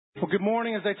Well, good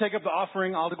morning. As they take up the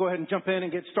offering, I'll go ahead and jump in and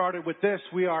get started with this.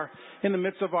 We are in the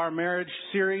midst of our marriage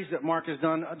series that Mark has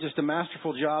done just a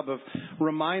masterful job of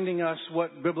reminding us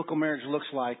what biblical marriage looks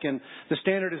like. And the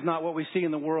standard is not what we see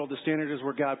in the world. The standard is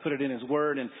where God put it in His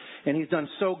Word. And He's done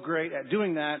so great at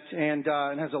doing that and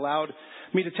has allowed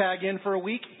me to tag in for a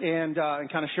week and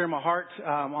kind of share my heart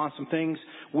on some things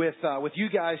with you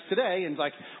guys today. And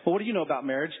like, well, what do you know about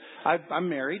marriage? I'm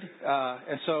married,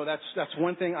 and so that's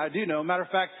one thing I do know. Matter of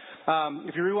fact,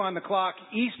 if you rewind the clock,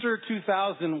 Easter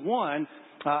 2001,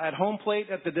 at home plate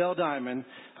at the Dell Diamond,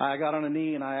 I got on a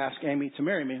knee and I asked Amy to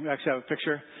marry me. We actually have a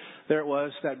picture. There it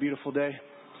was, that beautiful day.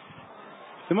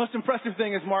 The most impressive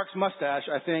thing is Mark's mustache,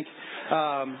 I think,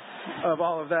 of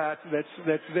all of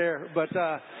that's there. But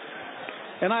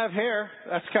and I have hair.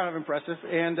 That's kind of impressive.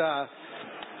 And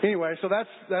anyway, so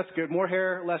that's good. More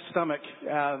hair, less stomach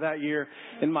that year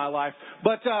in my life.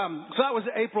 But so that was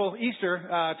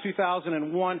Easter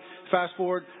 2001. Fast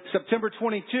forward, September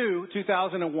 22,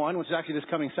 2001, which is actually this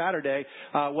coming Saturday,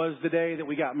 was the day that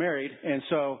we got married. And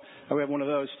so we have one of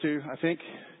those too, I think.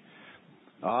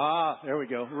 There we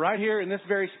go. Right here in this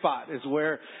very spot is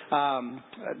where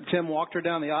Tim walked her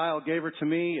down the aisle, gave her to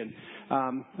me, and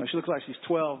she looks like she's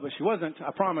 12, but she wasn't.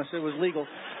 I promise, it was legal.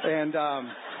 And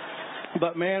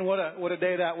but man, what a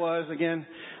day that was. Again,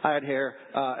 I had hair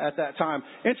at that time.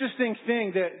 Interesting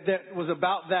thing that was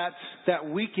about that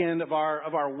weekend of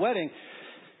our wedding.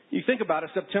 You think about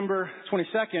it, September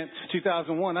 22nd,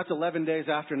 2001, that's 11 days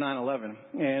after 9/11.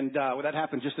 And that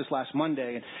happened just this last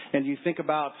Monday. And you think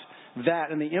about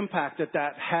that and the impact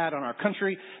that had on our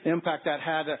country, the impact that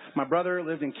had. My brother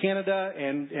lived in Canada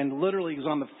and literally was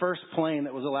on the first plane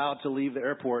that was allowed to leave the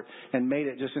airport and made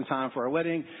it just in time for our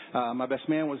wedding. My best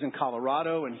man was in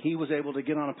Colorado and he was able to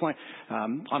get on a plane.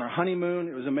 On our honeymoon,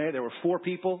 it was amazing. There were 4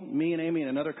 people, me and Amy and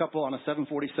another couple on a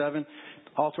 747,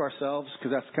 all to ourselves,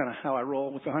 because that's kind of how I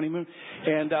roll with the honeymoon.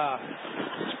 And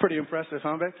it's pretty impressive,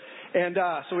 huh, babe? And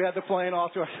so we had the plane all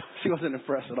to ourselves. She wasn't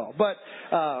impressed at all. But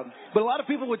a lot of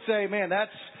people would say, man, that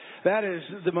is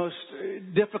the most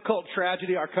difficult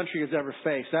tragedy our country has ever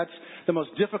faced. That's the most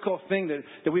difficult thing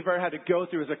that we've ever had to go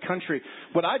through as a country.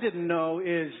 What I didn't know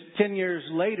is 10 years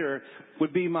later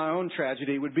would be my own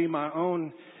tragedy, would be my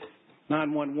own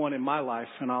 911 in my life.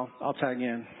 And I'll tag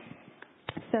in.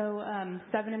 So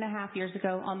 7.5 years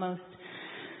ago, almost,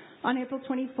 on April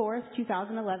 24th,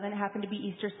 2011, it happened to be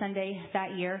Easter Sunday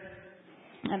that year,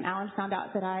 Alan found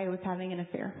out that I was having an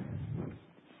affair.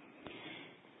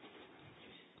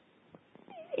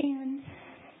 And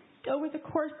over the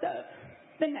course of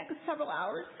the next several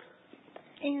hours,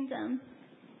 and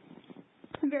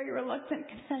a very reluctant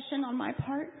confession on my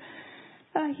part,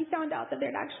 he found out that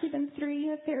there had actually been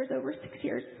 3 affairs over 6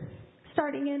 years,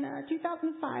 starting in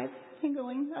 2005 and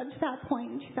going to that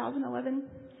point in 2011.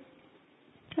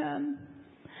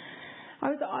 I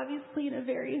was obviously in a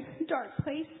very dark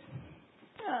place.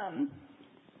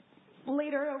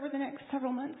 Later, over the next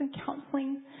several months in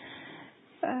counseling,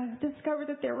 discovered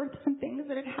that there were some things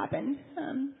that had happened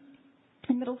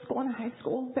in middle school and high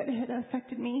school that had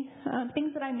affected me,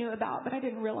 things that I knew about, but I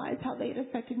didn't realize how they had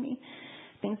affected me,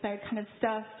 things that I had kind of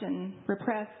stuffed and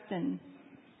repressed, and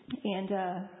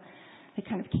they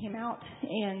kind of came out.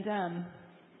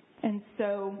 And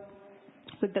so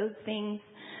with those things,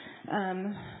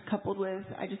 coupled with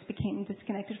I just became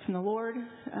disconnected from the Lord,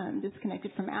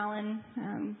 disconnected from Alan,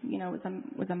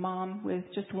 was a mom with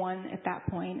just one at that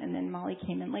point, and then Molly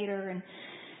came in later and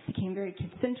became very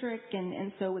kid-centric,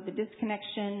 and so with the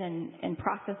disconnection and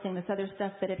processing this other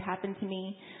stuff that had happened to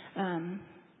me,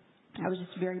 I was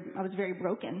very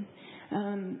broken,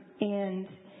 and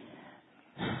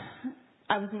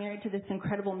I was married to this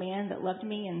incredible man that loved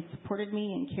me and supported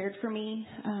me and cared for me,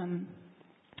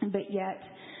 but yet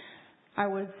I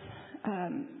was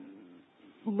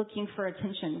looking for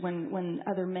attention. When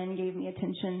other men gave me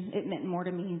attention, it meant more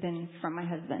to me than from my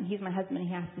husband. He's my husband.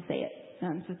 He has to say it.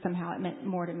 So somehow it meant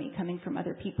more to me coming from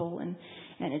other people, and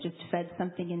it just fed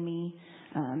something in me,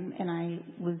 and I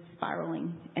was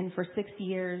spiraling. And for 6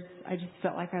 years, I just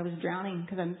felt like I was drowning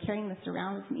because I'm carrying this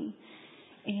around with me.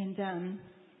 And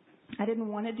I didn't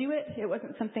want to do it. It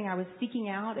wasn't something I was seeking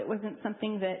out. It wasn't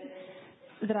something that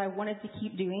I wanted to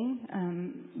keep doing.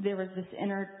 There was this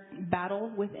inner battle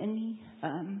within me,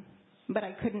 but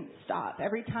I couldn't stop.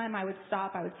 Every time I would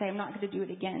stop, I would say, I'm not going to do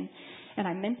it again. And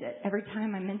I meant it. Every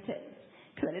time I meant it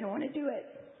because I didn't want to do it.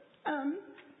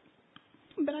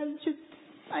 But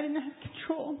I didn't have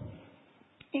control.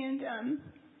 And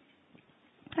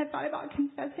I thought about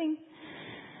confessing,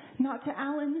 not to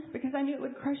Alan, because I knew it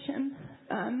would crush him.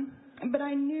 But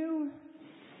I knew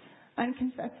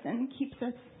unconfessed sin keeps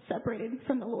us separated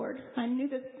from the Lord. I knew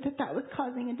that was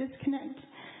causing a disconnect.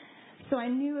 So I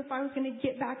knew if I was going to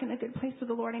get back in a good place with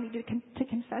the Lord, I needed to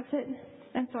confess it.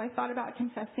 And so I thought about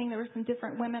confessing. There were some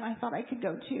different women I thought I could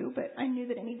go to, but I knew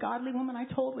that any godly woman I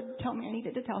told would tell me I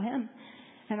needed to tell him.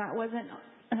 And that wasn't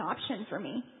an option for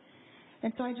me.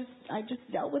 And so I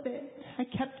just dealt with it. I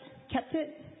kept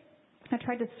it. I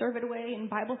tried to serve it away and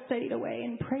Bible study it away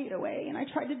and pray it away. And I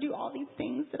tried to do all these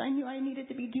things that I knew I needed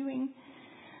to be doing.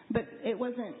 But it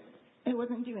wasn't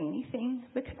doing anything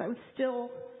because I was still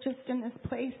just in this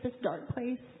place, this dark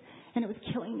place, and it was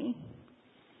killing me.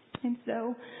 And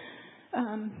so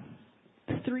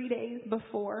 3 days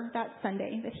before that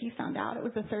Sunday that he found out, it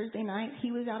was a Thursday night,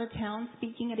 he was out of town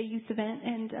speaking at a youth event,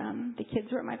 and the kids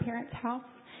were at my parents' house.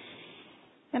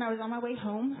 And I was on my way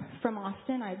home from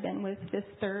Austin. I'd been with this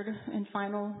third and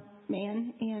final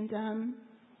man, and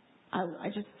I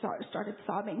just started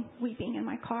sobbing, weeping in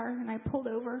my car, and I pulled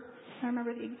over. I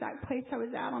remember the exact place I was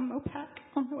at on Mopac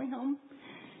on the way home.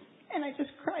 And I just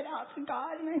cried out to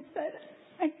God, and I said,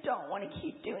 I don't want to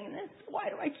keep doing this. Why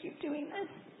do I keep doing this?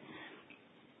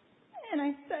 And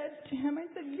I said to him,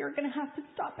 you're going to have to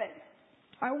stop it.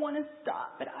 I want to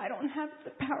stop, but I don't have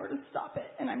the power to stop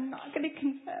it, and I'm not going to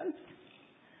confess.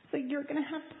 So you're going to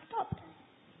have to stop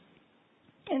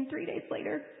it. And 3 days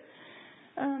later,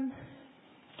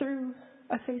 through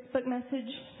a Facebook message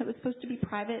that was supposed to be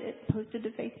private, it posted to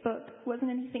Facebook. It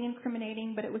wasn't anything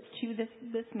incriminating, but it was to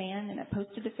this man, and it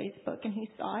posted to Facebook, and he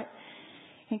saw it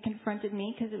and confronted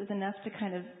me because it was enough to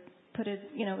kind of put it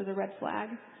was a red flag.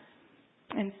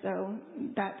 And so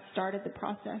that started the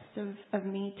process of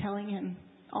me telling him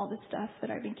all the stuff that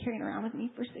I've been carrying around with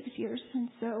me for 6 years. And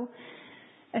so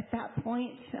at that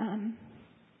point,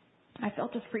 I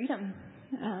felt a freedom.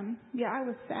 I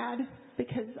was sad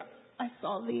because I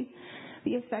saw the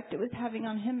effect it was having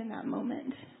on him in that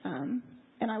moment.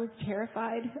 And I was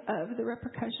terrified of the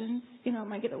repercussions.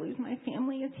 Am I going to lose my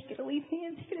family? Is he going to leave me?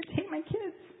 Is he going to take my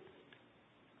kids?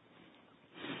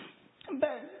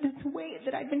 But this weight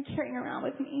that I'd been carrying around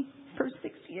with me for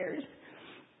 6 years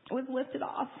was lifted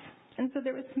off. And so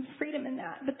there was some freedom in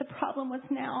that. But the problem was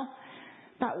now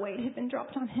that weight had been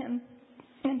dropped on him.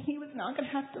 And he was not going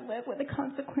to have to live with the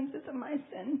consequences of my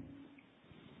sin.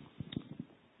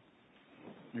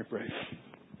 You're brave.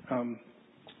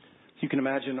 You can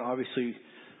imagine, obviously,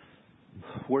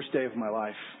 worst day of my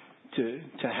life to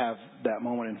have that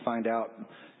moment and find out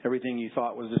everything you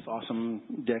thought was this awesome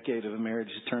decade of a marriage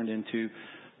turned into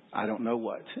I don't know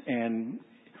what. And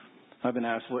I've been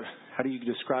asked, how do you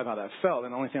describe how that felt?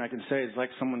 And the only thing I can say is like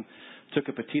someone took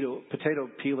a potato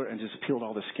peeler and just peeled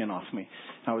all the skin off me.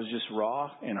 I was just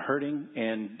raw and hurting,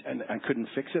 and I couldn't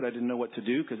fix it. I didn't know what to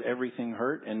do because everything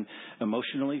hurt, and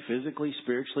emotionally, physically,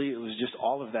 spiritually, it was just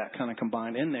all of that kind of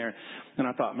combined in there. And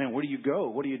I thought, man, where do you go?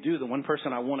 What do you do? The one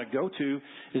person I want to go to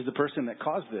is the person that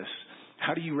caused this.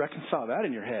 How do you reconcile that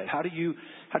in your head? How do you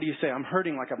say, I'm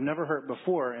hurting like I've never hurt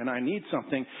before and I need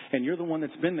something, and you're the one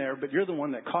that's been there, but you're the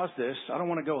one that caused this. I don't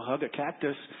want to go hug a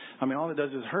cactus. I mean, all it does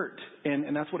is hurt.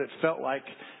 And that's what it felt like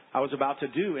I was about to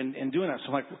do in doing that. So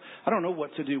I'm like, I don't know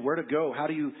what to do, where to go. How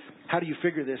do you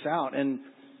figure this out? And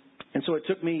so it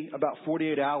took me about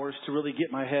 48 hours to really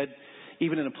get my head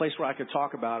even in a place where I could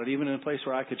talk about it, even in a place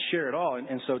where I could share it all.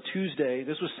 And so Tuesday,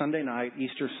 this was Sunday night,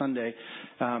 Easter Sunday,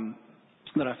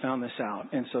 that I found this out.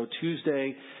 And so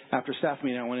Tuesday after staff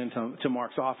meeting, I went into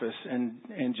Mark's office and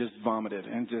just vomited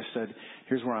and just said,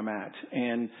 here's where I'm at.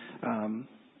 And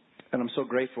I'm so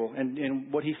grateful.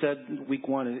 And what he said week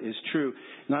one is true.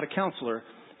 Not a counselor,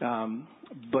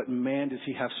 but man, does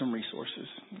he have some resources.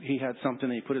 He had something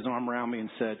that he put his arm around me and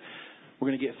said, we're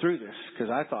going to get through this. Because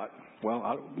I thought,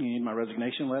 you need my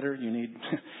resignation letter. You need,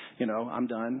 I'm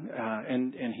done.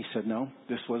 And he said, no,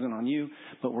 this wasn't on you,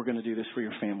 but we're going to do this for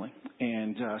your family.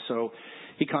 And so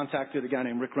he contacted a guy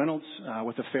named Rick Reynolds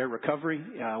with A Fair Recovery,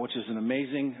 which is an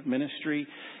amazing ministry.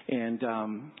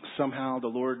 And somehow the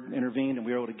Lord intervened, and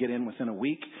we were able to get in within a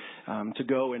week to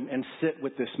go and sit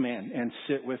with this man and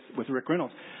sit with Rick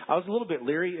Reynolds. I was a little bit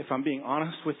leery, if I'm being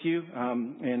honest with you,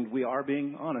 and we are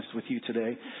being honest with you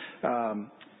today.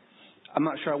 I'm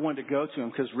not sure I wanted to go to him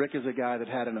because Rick is a guy that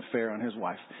had an affair on his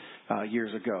wife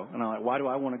years ago. And I'm like, why do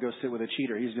I want to go sit with a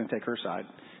cheater? He's going to take her side.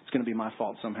 It's going to be my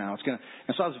fault somehow. And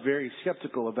so I was very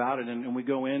skeptical about it. And we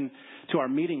go in to our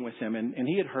meeting with him. And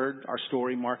he had heard our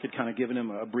story. Mark had kind of given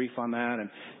him a brief on that.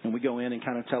 And we go in and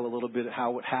kind of tell a little bit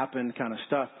how it happened kind of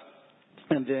stuff.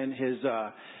 And then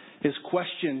his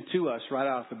question to us right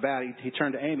out the bat, he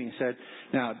turned to Amy and said,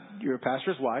 now, you're a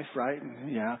pastor's wife, right?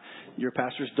 Yeah. You're a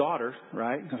pastor's daughter,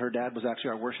 right? Her dad was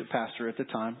actually our worship pastor at the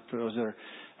time, for those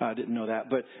that didn't know that.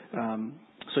 But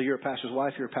so you're a pastor's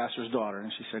wife, you're a pastor's daughter.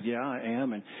 And she said, yeah, I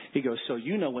am. And he goes, so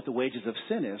you know what the wages of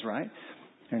sin is, right?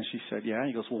 And she said, yeah. And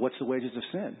he goes, well, what's the wages of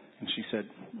sin? And she said,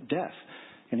 death.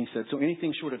 And he said, so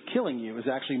anything short of killing you is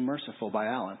actually merciful by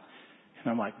Alan.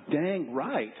 And I'm like, dang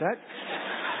right.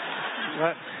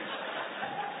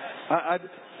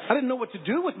 I didn't know what to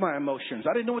do with my emotions.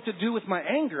 I didn't know what to do with my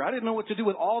anger. I didn't know what to do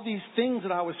with all these things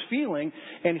that I was feeling.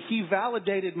 And he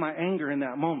validated my anger in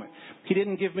that moment. He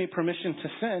didn't give me permission to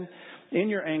sin. In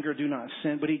your anger, do not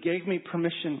sin. But he gave me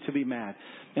permission to be mad.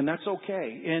 And that's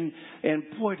okay. And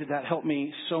boy, did that help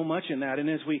me so much in that. And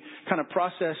as we kind of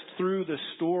processed through the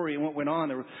story and what went on,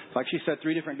 there were, like she said,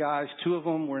 3 different guys. 2 of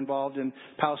them were involved in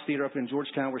Palace Theater up in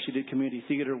Georgetown, where she did community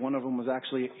theater. 1 of them was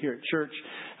actually here at church.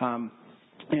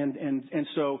 And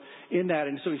so in that,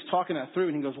 and so he's talking that through,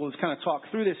 and he goes, well, let's kind of talk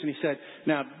through this. And he said,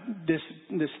 now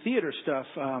this theater stuff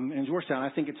in Georgetown, I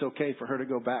think it's okay for her to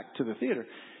go back to the theater.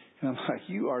 And I'm like,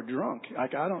 you are drunk.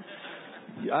 Like, I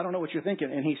don't know what you're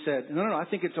thinking. And he said, no, I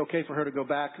think it's okay for her to go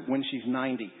back when she's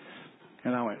 90.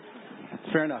 And I went,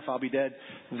 fair enough. I'll be dead.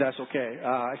 That's okay.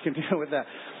 I can deal with that.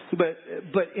 But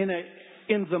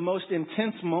in the most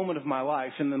intense moment of my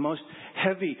life, in the most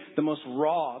heavy, the most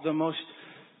raw, the most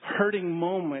hurting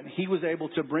moment, he was able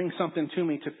to bring something to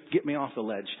me to get me off the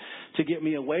ledge, to get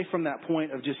me away from that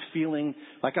point of just feeling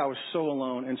like I was so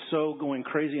alone and so going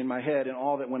crazy in my head and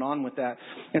all that went on with that.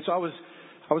 And so I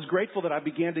was grateful that I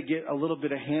began to get a little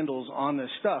bit of handles on this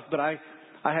stuff. But I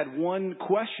had one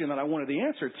question that I wanted the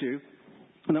answer to,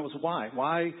 and that was why.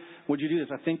 Why would you do this?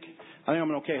 I think I'm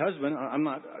an okay husband. I'm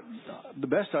not the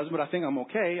best husband, but I think I'm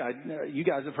okay. You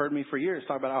guys have heard me for years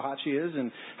talk about how hot she is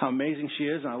and how amazing she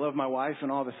is, and I love my wife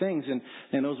and all the things.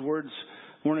 And those words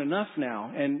weren't enough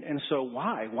now. And so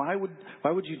why? Why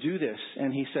would you do this?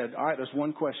 And he said, all right, there's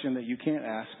one question that you can't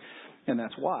ask, and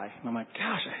that's why. And I'm like,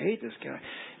 gosh, I hate this guy.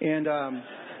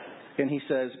 And he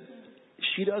says,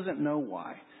 she doesn't know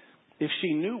why. If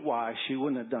she knew why, she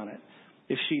wouldn't have done it.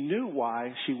 If she knew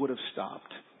why, she would have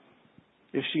stopped.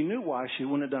 If she knew why, she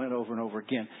wouldn't have done it over and over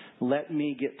again. Let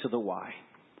me get to the why.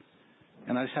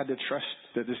 And I just had to trust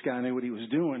that this guy knew what he was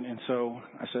doing. And so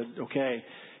I said, okay.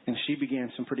 And she began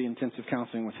some pretty intensive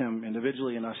counseling with him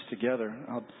individually and us together.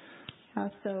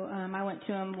 So I went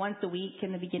to him once a week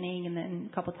in the beginning and then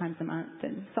a couple times a month,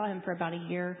 and saw him for about a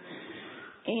year.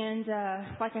 And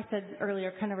like I said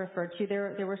earlier, kind of referred to,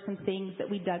 there were some things that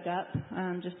we dug up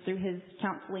just through his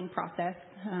counseling process.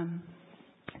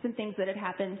 Some things that had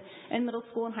happened in middle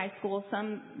school and high school,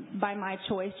 some by my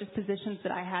choice, just positions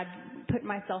that I had put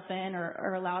myself in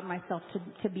or allowed myself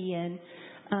to be in.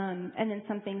 And then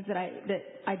some things that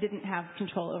I didn't have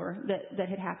control over that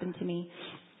had happened to me.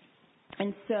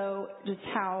 And so just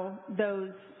how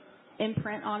those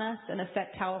imprint on us and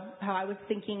affect how I was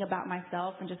thinking about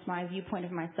myself and just my viewpoint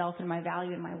of myself and my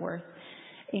value and my worth.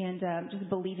 And just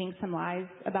believing some lies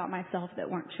about myself that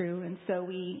weren't true. And so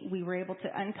we were able to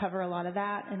uncover a lot of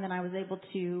that. And then I was able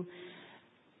to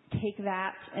take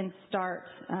that and start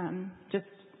just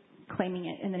claiming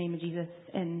it in the name of Jesus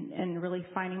and really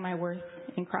finding my worth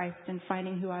in Christ and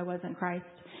finding who I was in Christ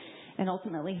and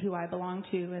ultimately who I belonged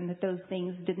to, and that those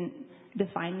things didn't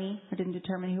define me or didn't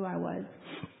determine who I was.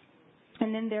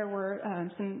 And then there were a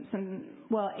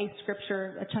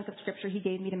chunk of scripture he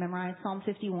gave me to memorize, Psalm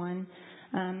 51.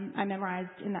 I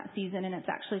memorized in that season, and it's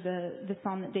actually the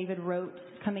psalm that David wrote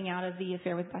coming out of the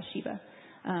affair with Bathsheba.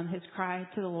 His cry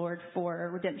to the Lord for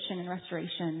redemption and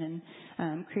restoration,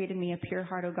 and created me a pure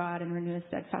heart, O God, and renew a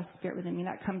steadfast spirit within me.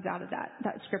 That comes out of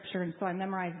that scripture, and so I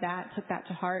memorized that, took that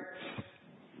to heart.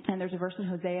 And there's a verse in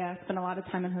Hosea. I spent a lot of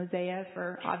time in Hosea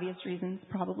for obvious reasons,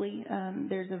 probably.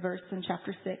 There's a verse in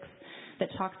chapter 6 that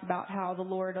talks about how the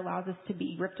Lord allows us to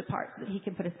be ripped apart so that he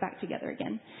can put us back together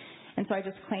again. And so I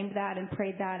just claimed that and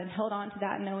prayed that and held on to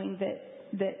that, knowing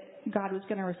that God was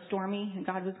going to restore me and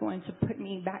God was going to put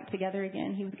me back together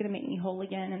again. He was going to make me whole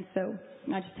again. And so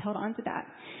I just held on to that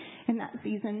in that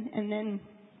season. And then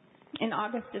in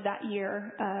August of that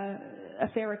year,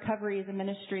 Affair Recovery is a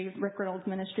ministry, Rick Reynolds'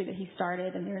 ministry that he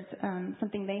started. And there's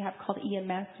something they have called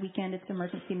EMS Weekend. It's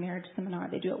Emergency Marriage Seminar.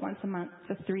 They do it once a month.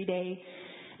 It's a 3-day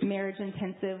marriage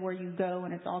intensive where you go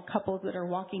and it's all couples that are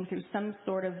walking through some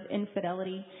sort of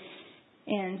infidelity.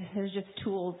 And there's just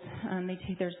tools.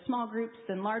 There's small groups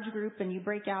and large group, and you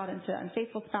break out into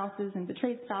unfaithful spouses and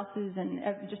betrayed spouses and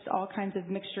just all kinds of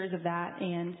mixtures of that.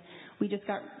 And we just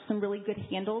got some really good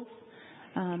handles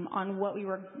on what we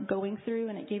were going through,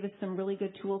 and it gave us some really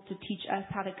good tools to teach us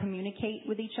how to communicate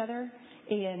with each other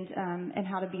and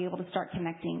how to be able to start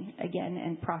connecting again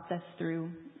and process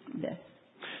through this.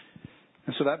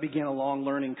 And so that began a long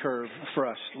learning curve for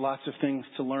us. Lots of things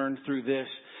to learn through this.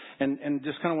 and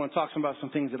just kind of want to talk some about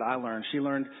some things that I learned. She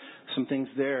learned some things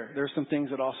there. There's some things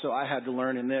that also I had to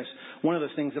learn in this. One of the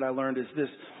things that I learned is this: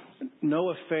 no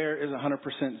affair is 100%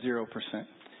 0%.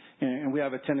 And we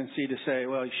have a tendency to say,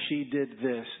 well, she did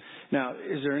this. Now,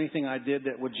 is there anything I did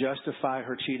that would justify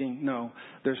her cheating? No,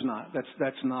 there's not.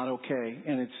 That's not okay,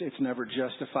 and it's never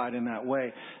justified in that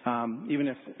way.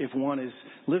 Even if one is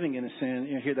living in a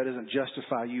sin, here that doesn't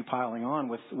justify you piling on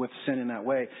with sin in that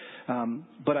way.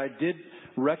 But I did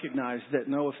recognize that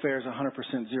no affair is 100%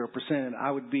 0%, and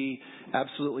I would be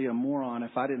absolutely a moron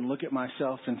if I didn't look at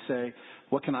myself and say,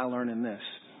 what can I learn in this?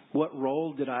 What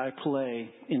role did I play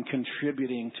in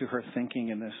contributing to her thinking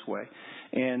in this way?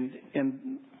 And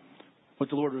what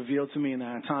the Lord revealed to me in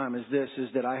that time is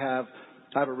that I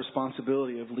have a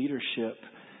responsibility of leadership.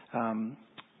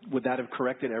 Would that have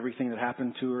corrected everything that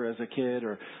happened to her as a kid,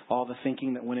 or all the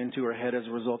thinking that went into her head as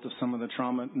a result of some of the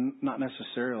trauma? Not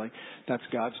necessarily. That's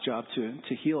God's job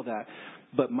to heal that.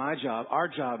 But my job, our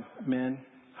job, men,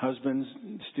 husbands,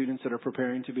 students that are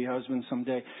preparing to be husbands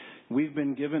someday, we've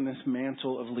been given this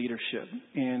mantle of leadership.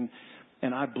 And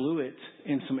I blew it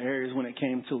in some areas when it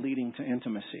came to leading to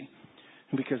intimacy,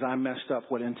 because I messed up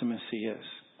what intimacy is.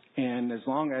 And as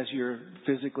long as you're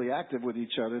physically active with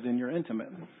each other, then you're intimate.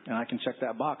 And I can check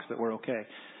that box that we're okay.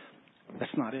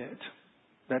 That's not it.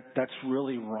 That's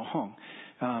really wrong.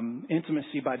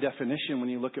 Intimacy, by definition, when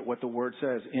you look at what the word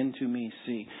says, into me,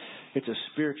 see, it's a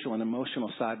spiritual and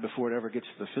emotional side before it ever gets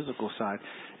to the physical side.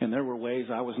 And there were ways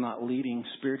I was not leading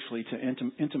spiritually to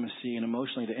intimacy and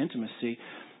emotionally to intimacy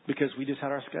because we just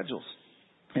had our schedules.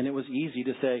 And it was easy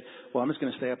to say, well, I'm just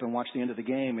going to stay up and watch the end of the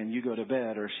game and you go to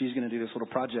bed, or she's going to do this little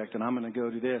project and I'm going to go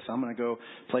do this. I'm going to go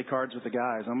play cards with the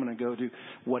guys. I'm going to go do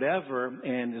whatever.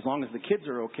 And as long as the kids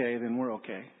are okay, then we're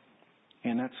okay.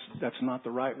 And that's not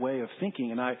the right way of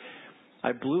thinking. And I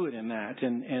blew it in that.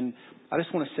 And I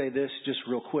just want to say this just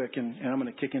real quick, and I'm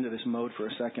going to kick into this mode for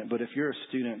a second. But if you're a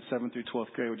student, 7th through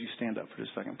 12th grade, would you stand up for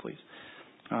just a second, please?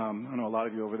 I know a lot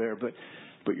of you over there, but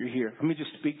you're here. Let me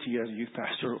just speak to you as a youth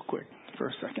pastor real quick for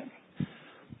a second.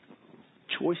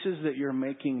 Choices that you're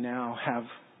making now have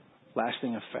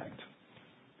lasting effect.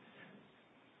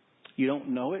 You don't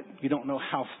know it. You don't know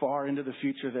how far into the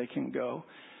future they can go.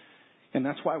 And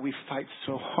that's why we fight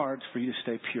so hard for you to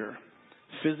stay pure,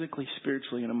 physically,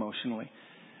 spiritually, and emotionally.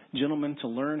 Gentlemen, to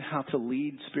learn how to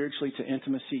lead spiritually to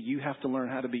intimacy, you have to learn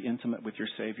how to be intimate with your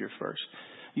Savior first.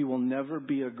 You will never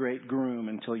be a great groom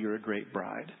until you're a great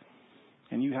bride.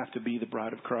 And you have to be the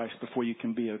bride of Christ before you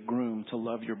can be a groom to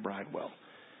love your bride well.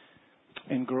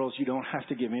 And girls, you don't have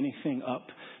to give anything up.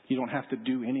 You don't have to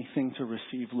do anything to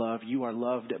receive love. You are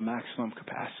loved at maximum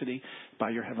capacity by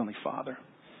your Heavenly Father.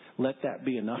 Let that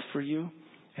be enough for you,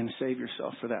 and save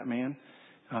yourself for that man.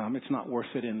 It's not worth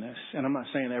it in this. And I'm not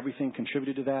saying everything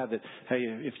contributed to that, hey,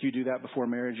 if you do that before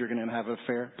marriage, you're going to have an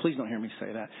affair. Please don't hear me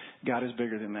say that. God is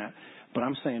bigger than that. But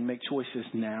I'm saying make choices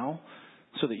now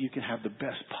so that you can have the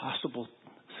best possible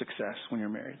success when you're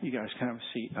married. You guys can have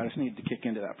a seat. I just need to kick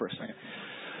into that for a second,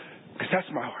 because that's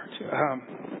my heart.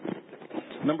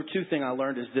 Number 2 thing I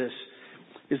learned is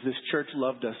this church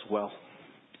loved us well.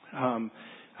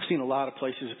 I've seen a lot of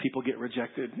places that people get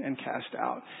rejected and cast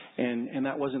out, and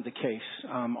that wasn't the case.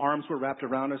 Arms were wrapped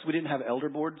around us. We didn't have elder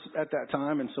boards at that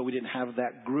time, and so we didn't have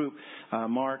that group.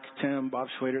 Mark, Tim, Bob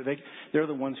Schwader, they're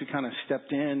the ones who kind of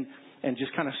stepped in and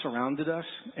just kind of surrounded us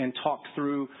and talked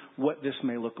through what this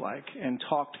may look like, and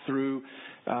talked through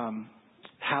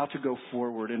how to go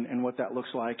forward and what that looks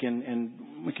like, and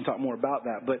we can talk more about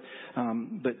that. But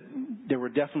there were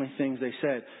definitely things they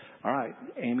said. All right,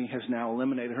 Amy has now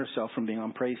eliminated herself from being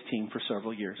on praise team for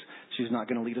several years. She's not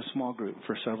going to lead a small group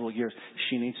for several years.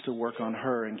 She needs to work on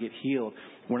her and get healed.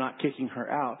 We're not kicking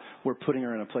her out. We're putting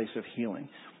her in a place of healing.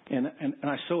 And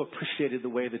I so appreciated the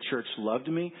way the church loved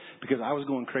me, because I was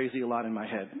going crazy a lot in my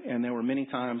head. And there were many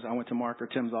times I went to Mark or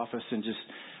Tim's office and just,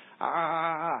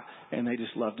 and they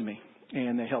just loved me.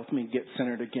 And they helped me get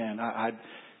centered again.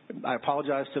 I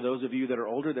apologize to those of you that are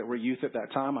older that were youth at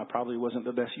that time. I probably wasn't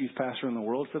the best youth pastor in the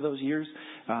world for those years.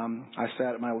 I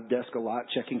sat at my desk a lot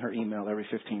checking her email every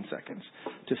 15 seconds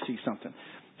to see something.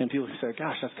 And people say,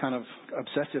 gosh, that's kind of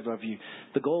obsessive of you.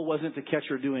 The goal wasn't to catch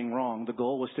her doing wrong. The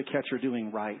goal was to catch her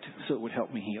doing right so it would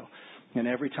help me heal. And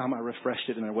every time I refreshed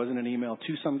it and there wasn't an email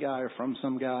to some guy or from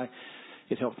some guy,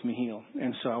 it helped me heal.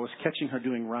 And so I was catching her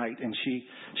doing right, and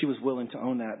she was willing to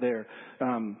own that there.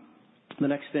 The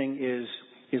next thing is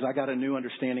I got a new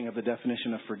understanding of the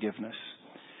definition of forgiveness.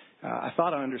 I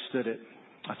thought I understood it.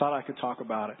 I thought I could talk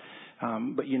about it.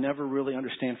 But you never really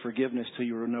understand forgiveness till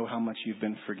you know how much you've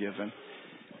been forgiven.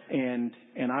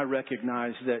 And I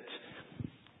recognize that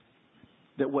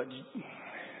what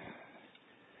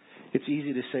It's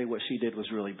easy to say what she did was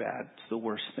really bad. It's the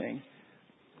worst thing.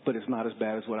 But it's not as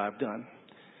bad as what I've done.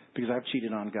 Because I've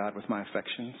cheated on God with my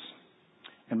affections.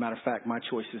 And matter of fact, my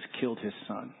choices killed his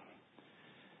son.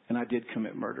 And I did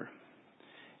commit murder.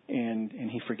 And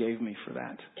he forgave me for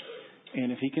that.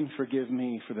 And if he can forgive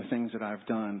me for the things that I've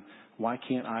done, why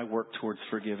can't I work towards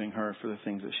forgiving her for the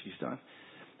things that she's done?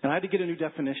 And I had to get a new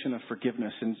definition of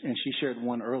forgiveness. And she shared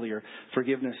one earlier.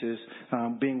 Forgiveness is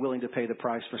being willing to pay the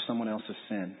price for someone else's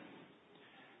sin.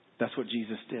 That's what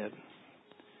Jesus did.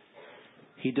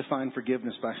 He defined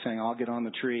forgiveness by saying, I'll get on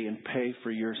the tree and pay for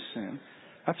your sin.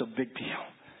 That's a big deal.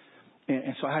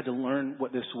 And so I had to learn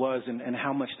what this was and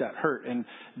how much that hurt and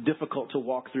difficult to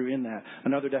walk through in that.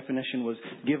 Another definition was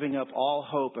giving up all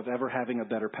hope of ever having a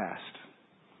better past.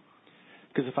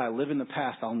 Because if I live in the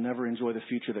past, I'll never enjoy the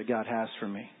future that God has for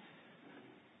me.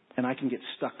 And I can get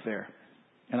stuck there.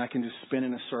 And I can just spin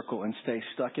in a circle and stay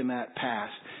stuck in that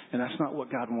past. And that's not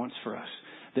what God wants for us.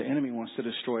 The enemy wants to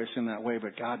destroy us in that way,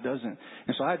 but God doesn't.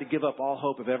 And so I had to give up all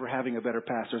hope of ever having a better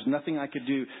past. There's nothing I could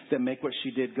do that make what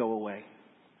she did go away.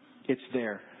 It's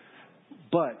there.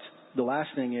 But the last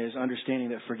thing is understanding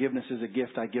that forgiveness is a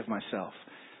gift I give myself.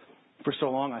 For so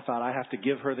long, I thought I have to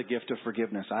give her the gift of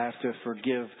forgiveness. I have to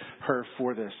forgive her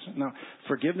for this. No,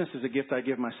 forgiveness is a gift I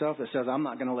give myself that says I'm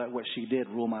not going to let what she did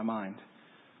rule my mind.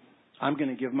 I'm going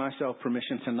to give myself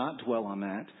permission to not dwell on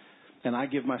that. And I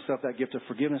give myself that gift of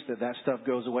forgiveness that stuff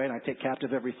goes away. And I take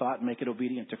captive every thought and make it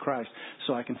obedient to Christ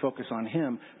so I can focus on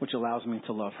him, which allows me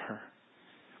to love her.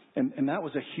 And that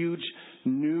was a huge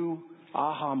new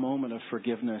aha moment of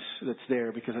forgiveness that's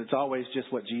there because it's always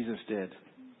just what Jesus did.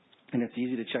 And it's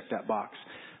easy to check that box.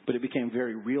 But it became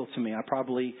very real to me. I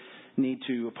probably need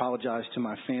to apologize to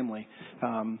my family.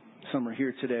 Some are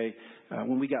here today.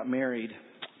 When we got married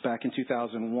back in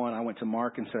 2001, I went to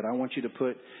Mark and said, I want you to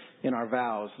put in our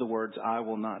vows the words, I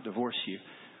will not divorce you.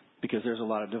 Because there's a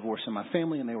lot of divorce in my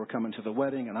family and they were coming to the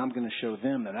wedding and I'm going to show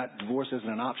them that divorce isn't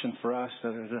an option for us.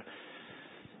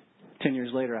 10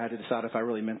 years later, I had to decide if I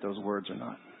really meant those words or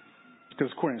not.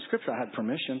 Because according to Scripture, I had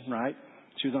permission, right?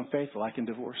 She was unfaithful. I can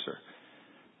divorce her.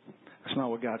 That's not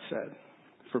what God said.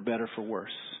 For better, for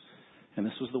worse. And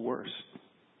this was the worst.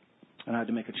 And I had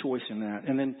to make a choice in that.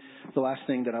 And then the last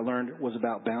thing that I learned was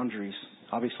about boundaries.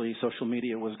 Obviously, social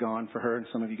media was gone for her, and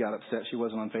some of you got upset she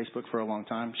wasn't on Facebook for a long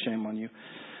time. Shame on you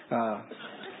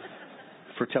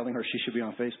for telling her she should be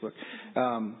on Facebook.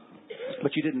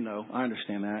 But you didn't know. I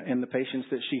understand that. And the patience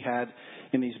that she had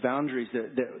in these boundaries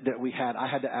that we had, I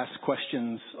had to ask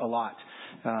questions a lot.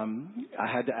 I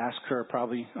had to ask her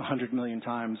probably 100 million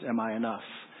times, am I enough?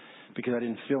 Because I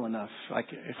didn't feel enough. Like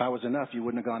if I was enough, you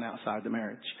wouldn't have gone outside the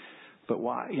marriage. But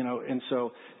why? And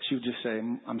so she would just say,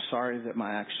 I'm sorry that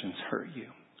my actions hurt you.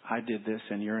 I did this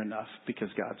and you're enough because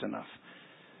God's enough.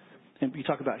 And you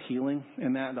talk about healing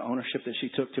and that, the ownership that she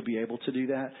took to be able to do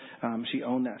that. She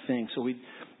owned that thing. So we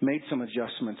made some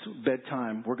adjustments.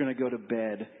 Bedtime, we're going to go to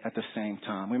bed at the same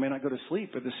time. We may not go to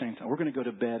sleep at the same time. We're going to go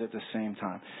to bed at the same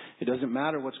time. It doesn't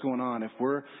matter what's going on. If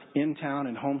we're in town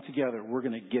and home together, we're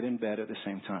going to get in bed at the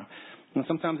same time. And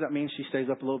sometimes that means she stays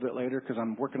up a little bit later because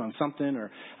I'm working on something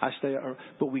or I stay,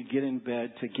 but we get in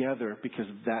bed together because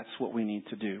that's what we need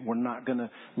to do. We're not going to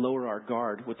lower our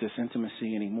guard with this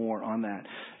intimacy anymore on that.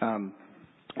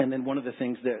 And then one of the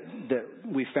things that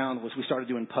we found was we started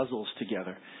doing puzzles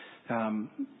together.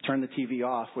 Turn the TV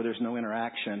off where there's no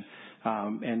interaction.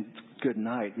 And good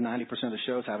night. 90% of the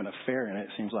shows have an affair in it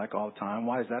seems like all the time.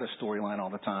 Why is that a storyline all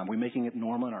the time? We're making it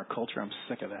normal in our culture. I'm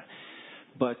sick of that.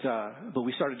 But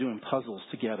we started doing puzzles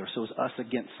together. So it was us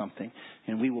against something.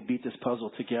 And we will beat this puzzle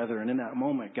together. And in that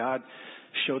moment, God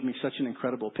showed me such an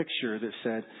incredible picture that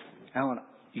said, Alan,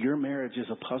 your marriage is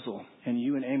a puzzle. And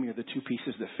you and Amy are the two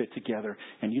pieces that fit together.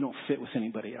 And you don't fit with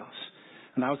anybody else.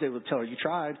 And I was able to tell her, you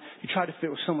tried to fit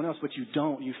with someone else, but you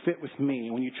don't. You fit with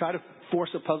me. When you try to force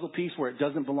a puzzle piece where it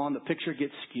doesn't belong, the picture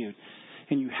gets skewed.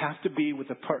 And you have to be with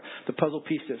the puzzle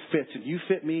piece that fits. And you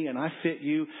fit me and I fit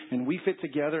you and we fit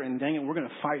together. And dang it, we're going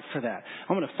to fight for that.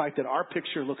 I'm going to fight that our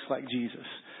picture looks like Jesus.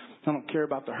 I don't care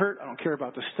about the hurt. I don't care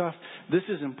about the stuff. This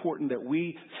is important that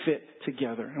we fit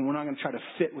together. And we're not going to try to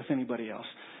fit with anybody else.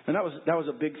 And that was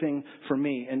a big thing for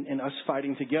me and us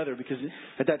fighting together because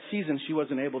at that season she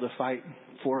wasn't able to fight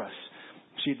for us.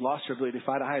 She'd lost her ability to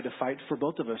fight. I had to fight for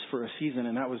both of us for a season,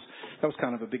 and that was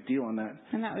kind of a big deal on that.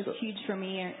 And that was huge for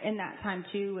me in that time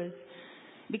too, was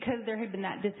because there had been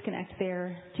that disconnect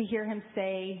there. To hear him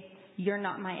say, "You're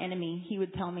not my enemy," he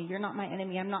would tell me, "You're not my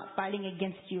enemy. I'm not fighting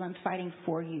against you. I'm fighting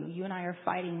for you. You and I are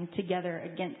fighting together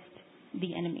against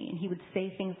the enemy." And he would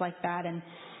say things like that, and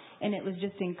it was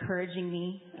just encouraging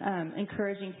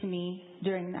to me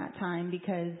during that time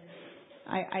because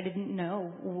I didn't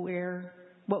know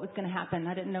what was going to happen.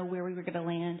 I didn't know where we were going to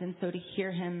land. And so to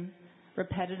hear him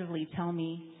repetitively tell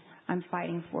me, I'm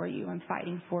fighting for you,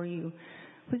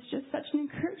 was just such an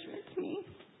encouragement to me.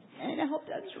 And it helped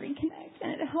us reconnect,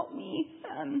 and it helped me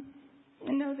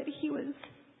know that he was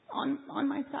on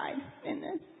my side in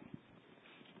this.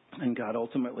 And God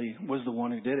ultimately was the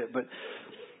one who did it. But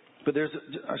I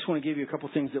just want to give you a couple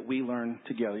things that we learned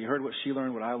together. You heard what she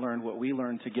learned, what I learned. What we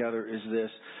learned together is this.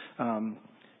 And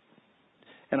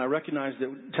I recognize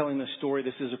that telling this story,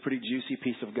 this is a pretty juicy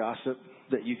piece of gossip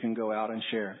that you can go out and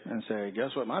share and say, guess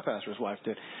what my pastor's wife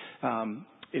did.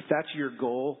 If that's your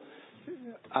goal,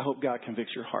 I hope God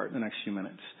convicts your heart in the next few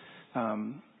minutes.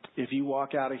 If you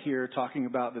walk out of here talking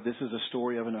about that this is a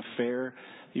story of an affair,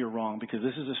 you're wrong, because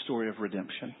this is a story of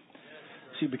redemption.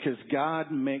 See, because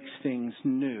God makes things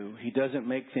new. He doesn't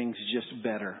make things just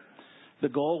better. The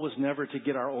goal was never to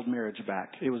get our old marriage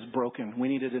back. It was broken. We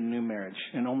needed a new marriage,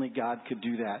 and only God could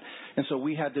do that. And so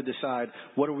we had to decide,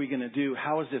 what are we going to do?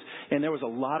 How is this? And there was a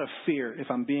lot of fear. If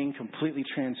I'm being completely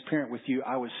transparent with you,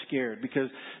 I was scared because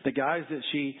the guys that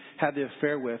she had the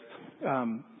affair with,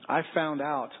 I found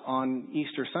out on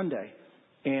Easter Sunday.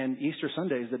 And Easter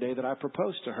Sunday is the day that I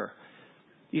proposed to her.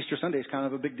 Easter Sunday is kind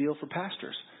of a big deal for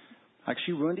pastors. Like,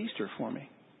 she ruined Easter for me.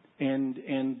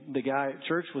 And the guy at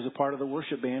church was a part of the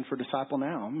worship band for Disciple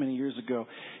Now many years ago.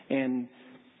 And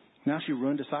now she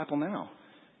ruined Disciple Now.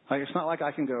 Like, it's not like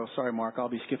I can go, sorry, Mark, I'll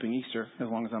be skipping Easter as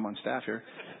long as I'm on staff here.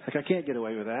 Like, I can't get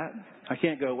away with that. I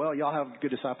can't go, well, y'all have a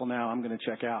good Disciple Now, I'm going to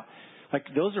check out. Like,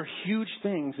 those are huge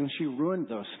things, and she ruined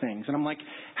those things. And I'm like,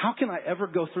 how can I ever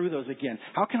go through those again?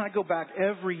 How can I go back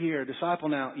every year, Disciple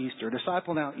Now, Easter,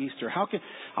 Disciple Now, Easter?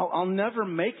 I'll never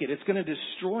make it. It's going to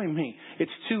destroy me. It's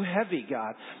too heavy,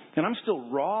 God. And I'm still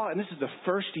raw, and this is the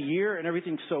first year, and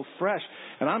everything's so fresh.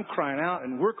 And I'm crying out,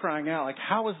 and we're crying out, like,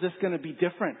 how is this going to be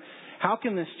different? How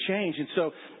can this change? And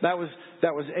so that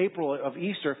was April of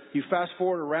Easter. You fast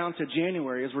forward around to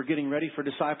January as we're getting ready for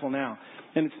Disciple Now.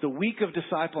 And it's the week of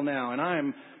Disciple Now, and I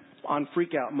am on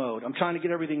freak out mode. I'm trying to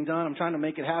get everything done. I'm trying to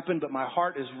make it happen, but my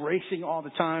heart is racing all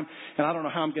the time, and I don't know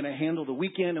how I'm going to handle the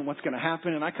weekend and what's going to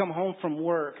happen. And I come home from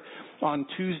work on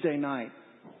Tuesday night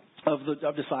of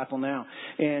Disciple Now.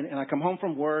 And I come home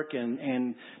from work,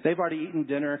 and they've already eaten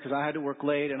dinner because I had to work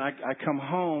late, and I come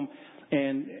home,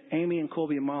 and Amy and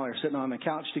Colby and Molly are sitting on the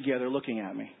couch together looking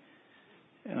at me.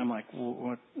 And I'm like,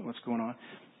 well, what's going on?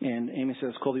 And Amy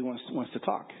says, Colby wants to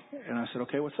talk. And I said,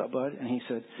 okay, what's up, bud? And he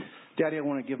said, Daddy, I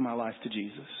want to give my life to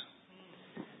Jesus.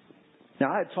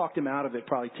 Now, I had talked him out of it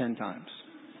probably 10 times.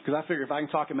 Because I figure if I can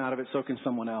talk him out of it, so can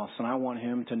someone else. And I want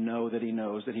him to know that he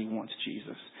knows that he wants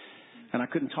Jesus. And I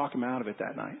couldn't talk him out of it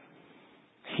that night.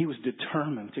 He was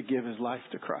determined to give his life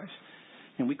to Christ.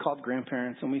 And we called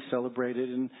grandparents and we celebrated,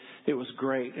 and it was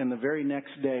great. And the very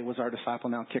next day was our Disciple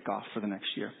Now kickoff for the next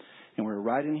year. And we're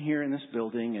right in here in this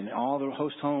building, and all the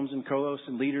host homes and co-hosts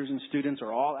and leaders and students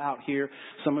are all out here.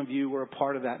 Some of you were a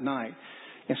part of that night.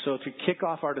 And so to kick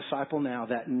off our Disciple Now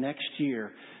that next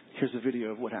year, here's a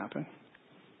video of what happened.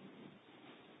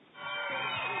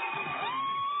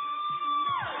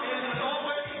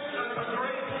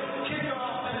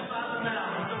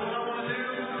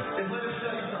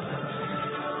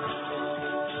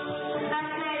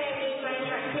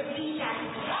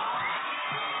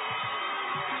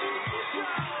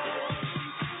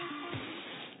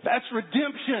 That's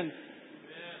redemption.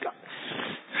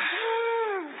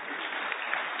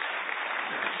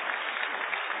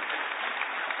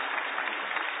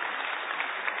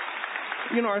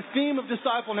 You know, our theme of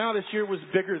Disciple Now this year was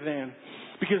bigger than,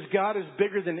 because God is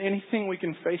bigger than anything we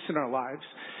can face in our lives.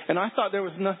 And I thought there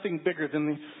was nothing bigger than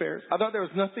these affairs. I thought there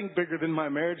was nothing bigger than my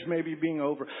marriage maybe being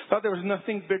over. I thought there was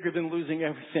nothing bigger than losing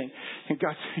everything. And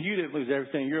God said, you didn't lose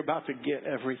everything. You're about to get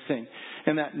everything.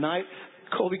 And that night,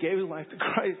 Colby gave his life to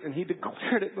Christ, and he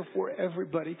declared it before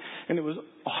everybody, and it was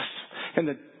awesome. And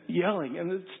the yelling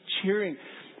and the cheering,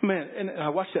 man, and I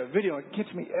watched that video, it gets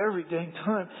me every dang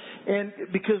time. And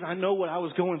because I know what I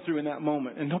was going through in that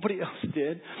moment, and nobody else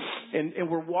did. And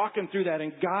we're walking through that,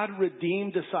 and God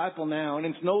redeemed Disciple Now, and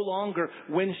it's no longer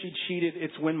when she cheated,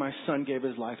 it's when my son gave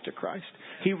his life to Christ.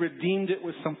 He redeemed it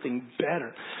with something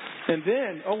better. And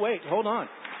then, oh wait, hold on.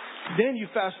 Then you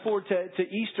fast forward to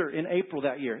Easter in April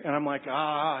that year. And I'm like,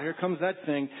 here comes that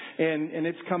thing. And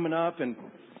it's coming up. And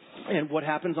what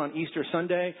happens on Easter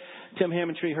Sunday, Tim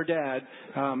Hammontree, her dad,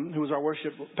 who was our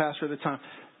worship pastor at the time,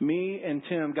 me and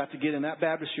Tim got to get in that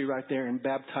baptistry right there and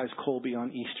baptize Colby on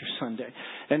Easter Sunday.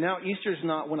 And now Easter's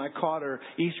not when I caught her.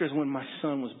 Easter's when my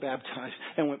son was baptized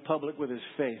and went public with his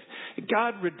faith.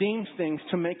 God redeems things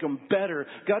to make them better.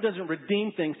 God doesn't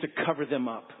redeem things to cover them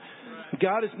up.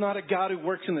 God is not a God who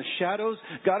works in the shadows.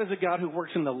 God is a God who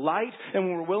works in the light. And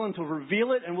when we're willing to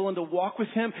reveal it and willing to walk with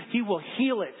Him, He will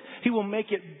heal it. He will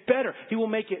make it better. He will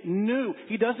make it new.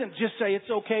 He doesn't just say, it's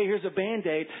okay, here's a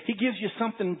Band-Aid. He gives you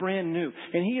something brand new.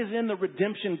 And He is in the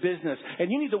redemption business. And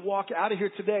you need to walk out of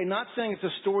here today not saying it's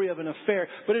a story of an affair,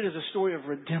 but it is a story of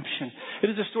redemption. It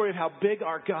is a story of how big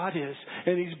our God is.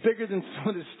 And He's bigger than some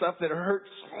of this stuff that hurts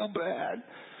so bad.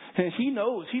 And He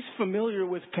knows. He's familiar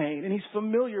with pain, and He's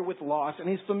familiar with loss, and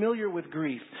He's familiar with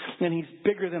grief, and He's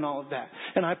bigger than all of that.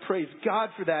 And I praise God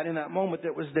for that in that moment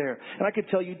that was there. And I could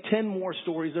tell you 10 more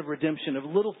stories of redemption, of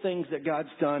little things that God's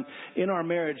done in our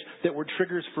marriage that were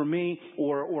triggers for me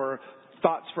or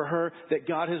thoughts for her that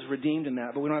God has redeemed in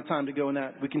that. But we don't have time to go in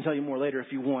that. We can tell you more later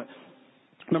if you want.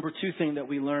 Number 2 thing that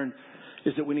we learned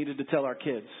is that we needed to tell our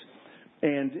kids.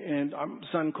 And our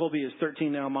son Colby is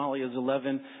 13 now. Molly is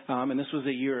 11. And this was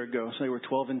a year ago. So they were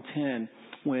 12 and 10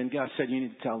 when God said, you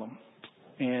need to tell them.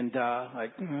 And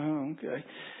okay.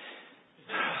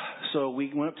 So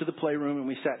we went up to the playroom and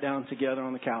we sat down together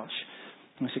on the couch.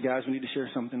 And I said, guys, we need to share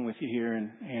something with you here.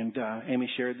 And Amy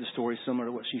shared the story similar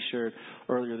to what she shared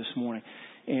earlier this morning.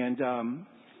 And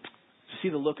to see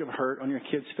the look of hurt on your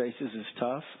kids' faces is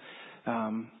tough.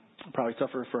 Probably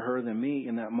tougher for her than me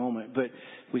in that moment. But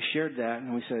we shared that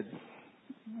and we said,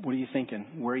 what are you thinking?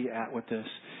 Where are you at with this?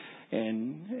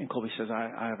 And Colby says,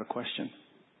 I have a question.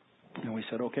 And we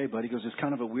said, okay, buddy. He goes, it's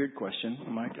kind of a weird question.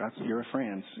 I'm like, you're a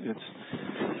Franz.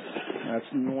 That's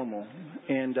normal.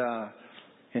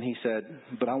 And he said,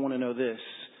 but I want to know this.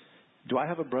 Do I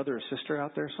have a brother or sister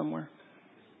out there somewhere?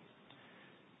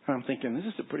 And I'm thinking, this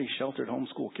is a pretty sheltered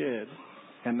homeschool kid.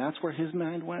 And that's where his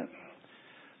mind went.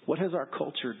 What has our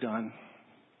culture done?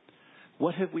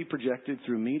 What have we projected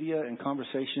through media and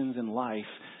conversations in life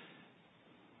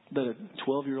that a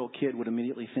 12-year-old kid would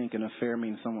immediately think an affair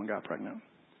means someone got pregnant?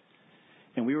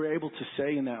 And we were able to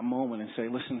say in that moment and say,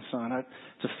 listen, son,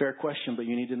 it's a fair question, but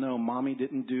you need to know Mommy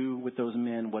didn't do with those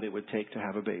men what it would take to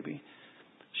have a baby.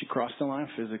 She crossed the line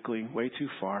physically way too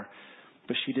far,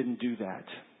 but she didn't do that.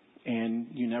 And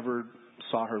you never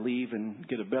saw her leave and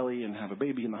get a belly and have a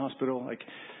baby in the hospital.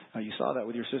 You saw that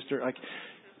with your sister.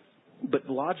 But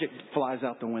logic flies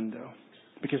out the window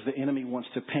because the enemy wants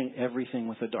to paint everything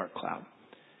with a dark cloud.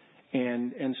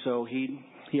 And so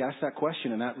he asked that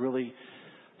question, and that really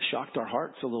shocked our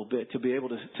hearts a little bit to be able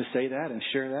to say that and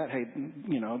share that. Hey,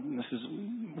 this is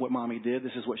what Mommy did.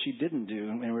 This is what she didn't do.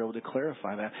 And we were able to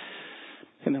clarify that.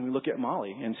 And then we look at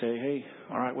Molly and say, hey,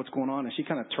 all right, what's going on? And she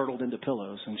kind of turtled into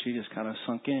pillows, and she just kind of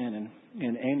sunk in.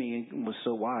 And Amy was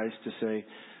so wise to say,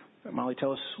 Molly,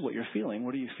 tell us what you're feeling.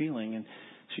 What are you feeling? And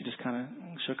she just kind of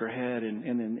shook her head. And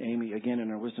then Amy, again, in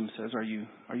her wisdom, says, are you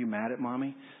mad at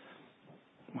Mommy?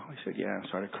 Molly said, yeah. I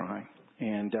started crying.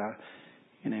 And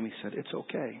Amy said, it's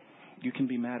okay. You can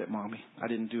be mad at Mommy. I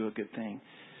didn't do a good thing.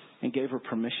 And gave her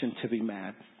permission to be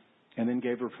mad. And then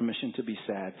gave her permission to be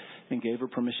sad. And gave her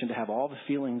permission to have all the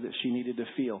feelings that she needed to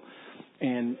feel.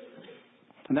 And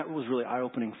that was really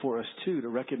eye-opening for us, too, to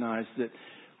recognize that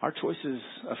our choices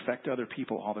affect other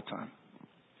people all the time.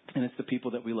 And it's the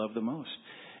people that we love the most.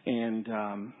 And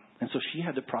so she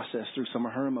had to process through some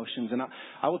of her emotions. And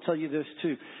I will tell you this,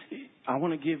 too. I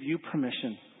want to give you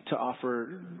permission to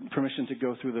offer permission to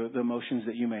go through the emotions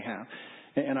that you may have.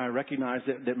 And I recognize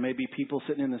that there may be people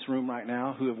sitting in this room right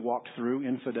now who have walked through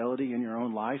infidelity in your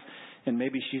own life. And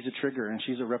maybe she's a trigger and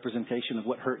she's a representation of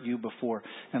what hurt you before.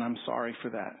 And I'm sorry for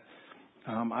that.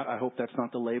 I hope that's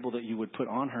not the label that you would put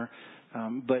on her.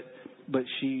 But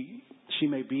she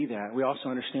may be that. We also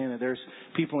understand that there's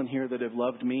people in here that have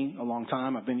loved me a long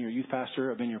time. I've been your youth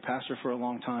pastor. I've been your pastor for a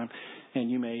long time. And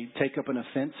you may take up an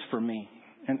offense for me.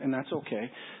 And that's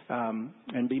okay.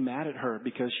 And be mad at her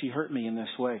because she hurt me in this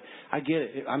way. I get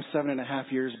it. I'm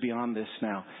 7.5 years beyond this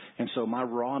now. And so my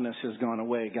rawness has gone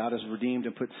away. God has redeemed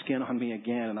and put skin on me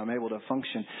again, and I'm able to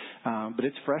function. But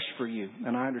it's fresh for you,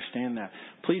 and I understand that.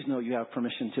 Please know you have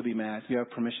permission to be mad. You have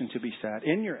permission to be sad.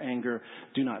 In your anger,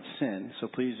 do not sin. So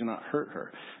please do not hurt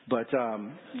her. But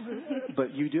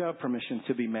you do have permission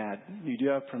to be mad. You do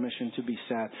have permission to be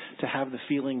sad, to have the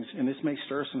feelings. And this may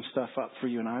stir some stuff up for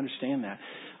you, and I understand that.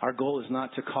 Our goal is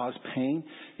not to cause pain.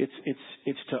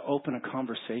 It's to open a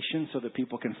conversation so that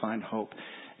people can find hope.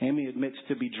 Amy admits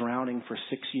to be drowning for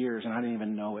 6 years, and I didn't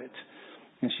even know it.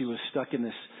 And she was stuck in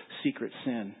this secret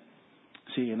sin.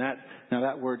 See, and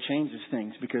that word changes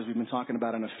things because we've been talking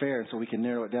about an affair, so we can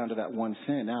narrow it down to that one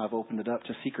sin. Now I've opened it up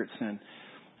to secret sin.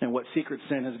 And what secret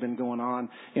sin has been going on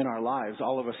in our lives.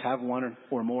 All of us have one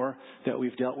or more that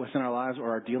we've dealt with in our lives or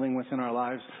are dealing with in our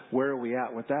lives. Where are we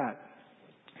at with that?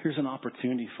 Here's an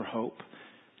opportunity for hope.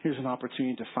 Here's an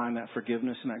opportunity to find that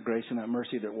forgiveness and that grace and that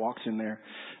mercy that walks in there.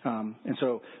 And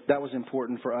so that was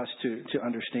important for us to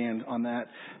understand on that,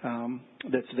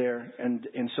 that's there. And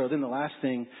so then the last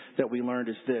thing that we learned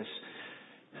is this,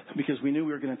 because we knew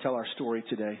we were going to tell our story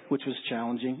today, which was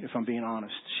challenging, if I'm being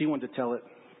honest. She wanted to tell it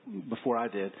before I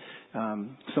did.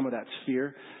 Some of that's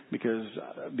fear, because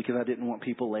I didn't want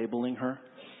people labeling her.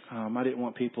 I didn't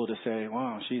want people to say,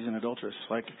 wow, she's an adulteress,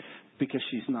 because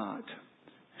she's not.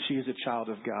 She is a child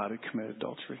of God who committed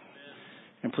adultery.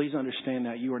 And please understand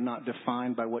that you are not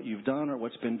defined by what you've done or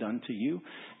what's been done to you.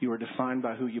 You are defined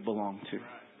by who you belong to.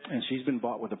 And she's been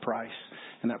bought with a price.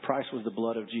 And that price was the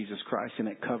blood of Jesus Christ. And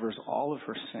it covers all of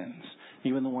her sins,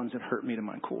 even the ones that hurt me to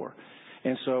my core.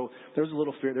 And so there's a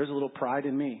little fear. There's a little pride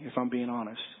in me, if I'm being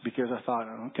honest, because I thought,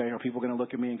 okay, are people going to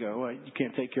look at me and go, well, you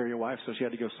can't take care of your wife, so she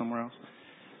had to go somewhere else?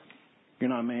 You're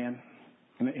not a man.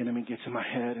 And the enemy gets in my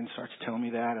head and starts telling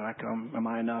me that. And I come, am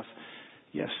I enough?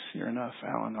 Yes, you're enough,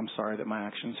 Alan. I'm sorry that my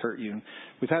actions hurt you. And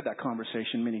we've had that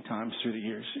conversation many times through the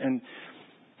years. And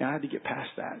I had to get past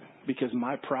that, because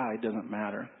my pride doesn't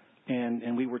matter.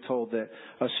 And we were told that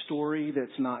a story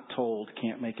that's not told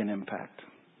can't make an impact.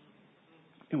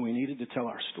 And we needed to tell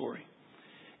our story.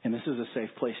 And this is a safe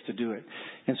place to do it.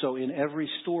 And so in every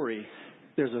story,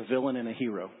 there's a villain and a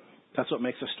hero. That's what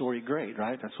makes a story great,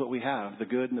 right? That's what we have, the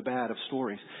good and the bad of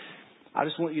stories. I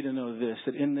just want you to know this,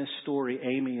 that in this story,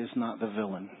 Amy is not the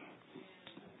villain.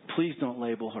 Please don't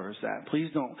label her as that. Please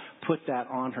don't put that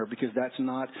on her, because that's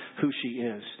not who she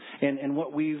is. And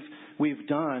what we've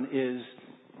done is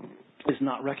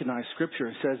not recognize Scripture.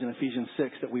 It says in Ephesians 6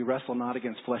 that we wrestle not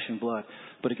against flesh and blood,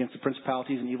 but against the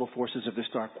principalities and evil forces of this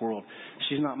dark world.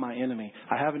 She's not my enemy.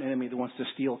 I have an enemy that wants to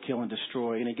steal, kill, and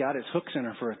destroy. And he got his hooks in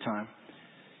her for a time.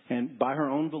 And by her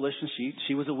own volition,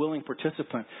 she was a willing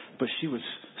participant, but she was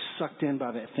sucked in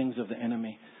by the things of the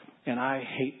enemy. And I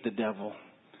hate the devil.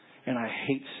 And I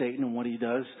hate Satan and what he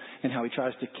does and how he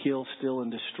tries to kill, steal,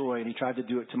 and destroy. And he tried to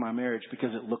do it to my marriage because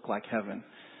it looked like heaven.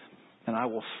 And I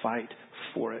will fight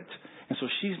for it. And so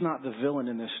she's not the villain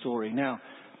in this story. Now,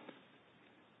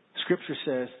 Scripture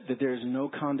says that there is no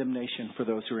condemnation for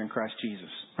those who are in Christ Jesus,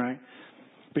 right?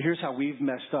 But here's how we've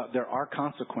messed up. There are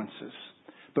consequences.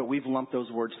 But we've lumped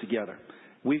those words together.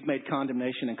 We've made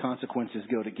condemnation and consequences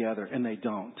go together, and they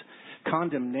don't.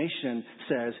 Condemnation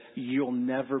says you'll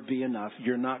never be enough,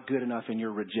 you're not good enough, and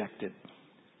you're rejected.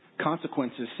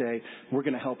 Consequences say we're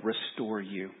going to help restore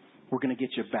you. We're going to get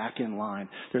you back in line.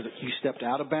 You stepped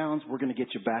out of bounds, we're going to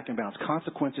get you back in bounds.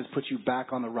 Consequences put you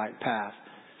back on the right path.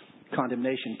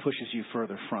 Condemnation pushes you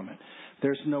further from it.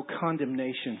 There's no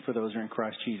condemnation for those who are in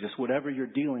Christ Jesus. Whatever you're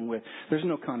dealing with, there's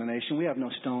no condemnation. We have no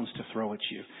stones to throw at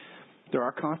you. There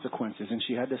are consequences, and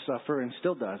she had to suffer and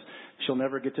still does. She'll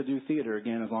never get to do theater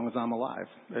again as long as I'm alive.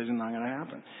 It's not going to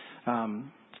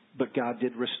happen. But God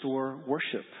did restore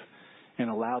worship and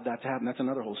allowed that to happen. That's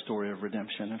another whole story of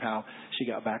redemption and how she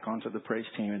got back onto the praise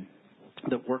team and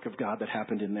the work of God that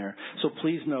happened in there. So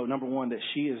please know, number one, that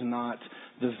she is not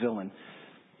the villain.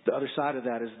 The other side of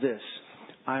that is this.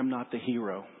 I am not the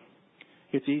hero.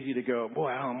 It's easy to go, boy,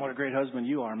 Alan, what a great husband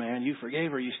you are, man. You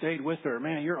forgave her. You stayed with her.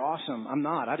 Man, you're awesome. I'm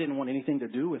not. I didn't want anything to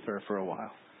do with her for a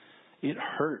while. It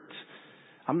hurt.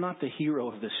 I'm not the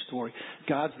hero of this story.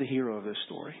 God's the hero of this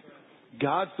story.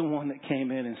 God's the one that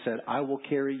came in and said, I will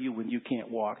carry you when you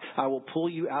can't walk. I will pull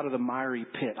you out of the miry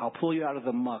pit. I'll pull you out of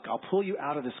the muck. I'll pull you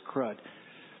out of this crud.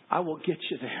 I will get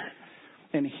you there.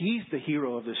 And he's the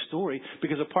hero of this story,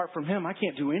 because apart from him, I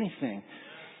can't do anything.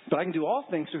 But I can do all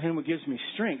things through him who gives me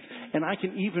strength. And I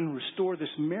can even restore this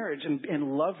marriage and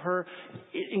love her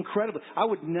incredibly. I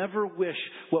would never wish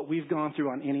what we've gone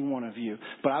through on any one of you.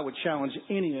 But I would challenge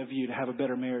any of you to have a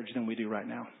better marriage than we do right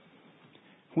now.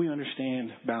 We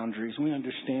understand boundaries. We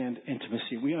understand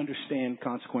intimacy. We understand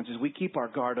consequences. We keep our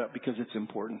guard up because it's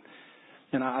important.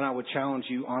 And I would challenge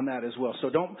you on that as well.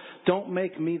 So don't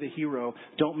make me the hero.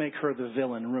 Don't make her the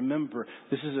villain. Remember,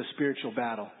 this is a spiritual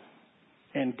battle.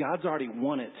 And God's already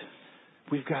won it.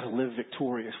 We've got to live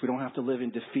victorious. We don't have to live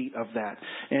in defeat of that.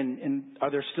 And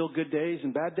are there still good days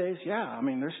and bad days? Yeah. I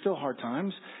mean, there's still hard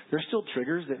times. There's still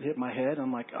triggers that hit my head.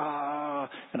 I'm like,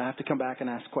 and I have to come back and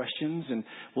ask questions, and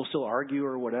we'll still argue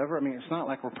or whatever. I mean, it's not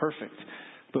like we're perfect.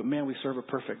 But man, we serve a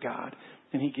perfect God.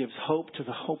 And he gives hope to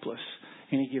the hopeless.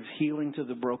 And he gives healing to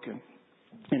the broken.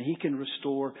 And he can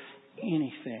restore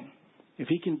anything. If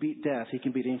he can beat death, he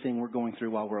can beat anything we're going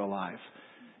through while we're alive.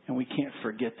 And we can't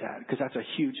forget that, because that's a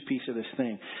huge piece of this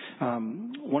thing.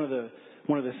 One of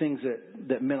the things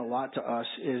that meant a lot to us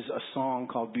is a song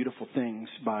called Beautiful Things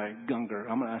by Gungor.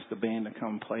 I'm going to ask the band to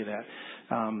come play that.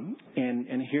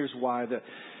 And here's why.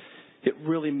 It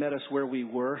really met us where we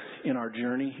were in our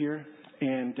journey here.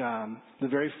 And the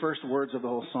very first words of the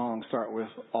whole song start with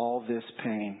all this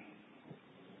pain.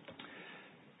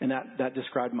 And that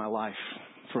described my life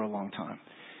for a long time.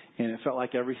 And it felt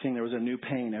like there was a new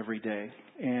pain every day.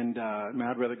 And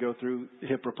I'd rather go through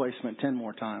hip replacement 10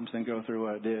 more times than go through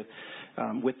what I did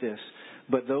with this.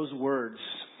 But those words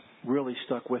really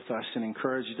stuck with us and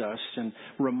encouraged us and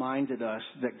reminded us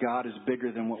that God is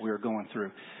bigger than what we were going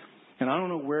through. And I don't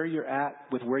know where you're at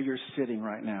with where you're sitting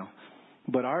right now,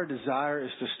 but our desire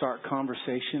is to start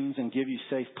conversations and give you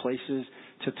safe places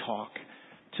to talk,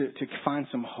 to find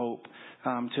some hope,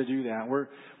 to do that. We're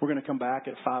going to come back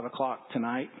at 5:00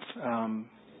 tonight.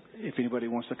 If anybody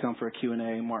wants to come for a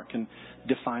Q&A, Mark can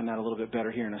define that a little bit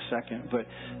better here in a second.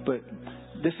 But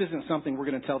this isn't something we're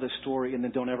going to tell this story and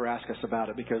then don't ever ask us about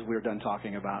it because we're done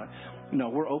talking about it. No,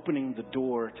 we're opening the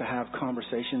door to have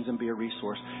conversations and be a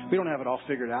resource. We don't have it all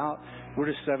figured out. We're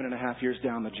just 7.5 years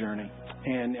down the journey,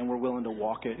 and we're willing to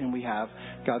walk it, and we have.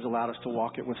 God's allowed us to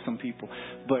walk it with some people.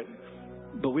 But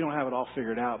we don't have it all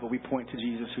figured out, but we point to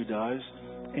Jesus who does.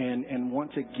 And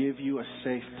want to give you a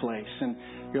safe place. And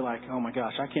you're like, oh my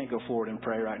gosh, I can't go forward and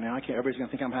pray right now. Everybody's going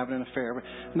to think I'm having an affair.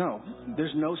 No,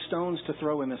 there's no stones to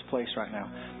throw in this place right now.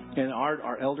 And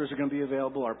our elders are going to be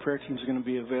available. Our prayer teams are going to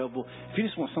be available. If you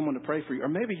just want someone to pray for you, or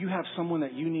maybe you have someone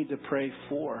that you need to pray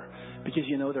for because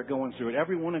you know they're going through it.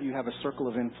 Every one of you have a circle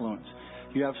of influence.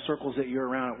 You have circles that you're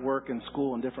around at work and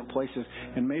school and different places.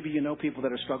 And maybe you know people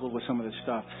that have struggled with some of this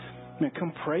stuff. Man,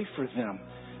 come pray for them.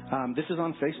 This is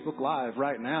on Facebook Live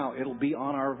right now. It'll be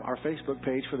on our Facebook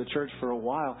page for the church for a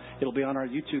while. It'll be on our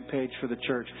YouTube page for the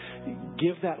church.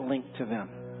 Give that link to them.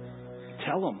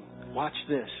 Tell them, watch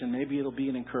this, and maybe it'll be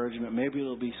an encouragement. Maybe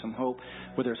it'll be some hope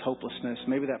where there's hopelessness.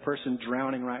 Maybe that person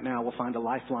drowning right now will find a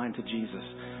lifeline to Jesus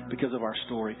because of our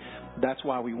story. That's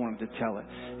why we wanted to tell it.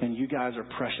 And you guys are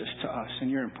precious to us, and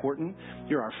you're important.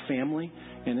 You're our family,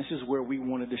 and this is where we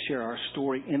wanted to share our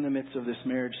story in the midst of this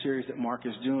marriage series that Mark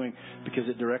is doing because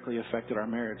it directly affected our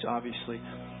marriage, obviously.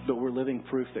 But we're living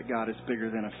proof that God is bigger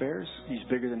than affairs. He's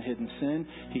bigger than hidden sin.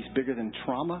 He's bigger than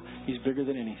trauma. He's bigger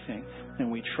than anything, and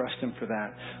we trust Him for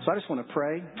that. So I just want to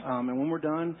pray, and when we're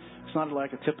done, it's not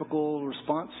like a typical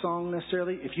response song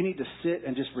necessarily. If you need to sit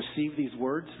and just receive these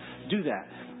words, do that.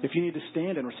 If you need to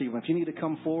stand and receive them, if you need to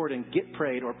come forward and get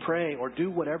prayed or pray or do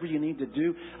whatever you need to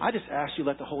do, I just ask you,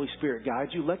 let the Holy Spirit guide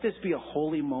you. Let this be a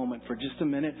holy moment for just a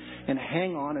minute and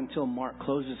hang on until Mark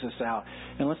closes us out.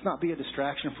 And let's not be a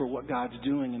distraction for what God's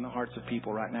doing in the hearts of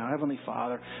people right now. Heavenly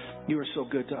Father, you are so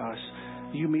good to us.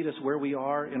 You meet us where we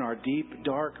are in our deep,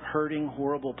 dark, hurting,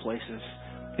 horrible places,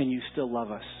 and you still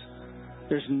love us.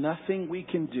 There's nothing we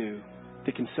can do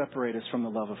that can separate us from the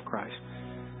love of Christ.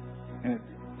 And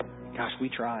gosh, we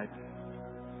tried.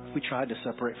 We tried to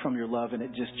separate from your love, and it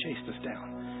just chased us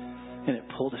down. And it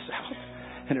pulled us out.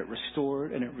 And it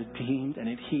restored, and it redeemed, and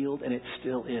it healed, and it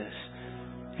still is.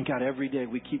 And God, every day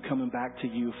we keep coming back to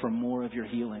you for more of your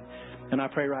healing. And I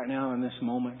pray right now in this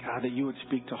moment, God, that you would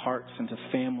speak to hearts and to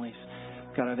families.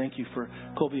 God, I thank you for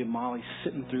Colby and Molly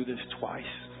sitting through this twice.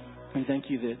 And thank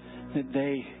you that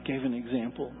they gave an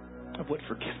example of what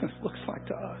forgiveness looks like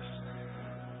to us.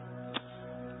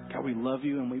 God, we love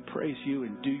you and we praise you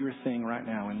and do your thing right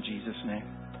now in Jesus' name.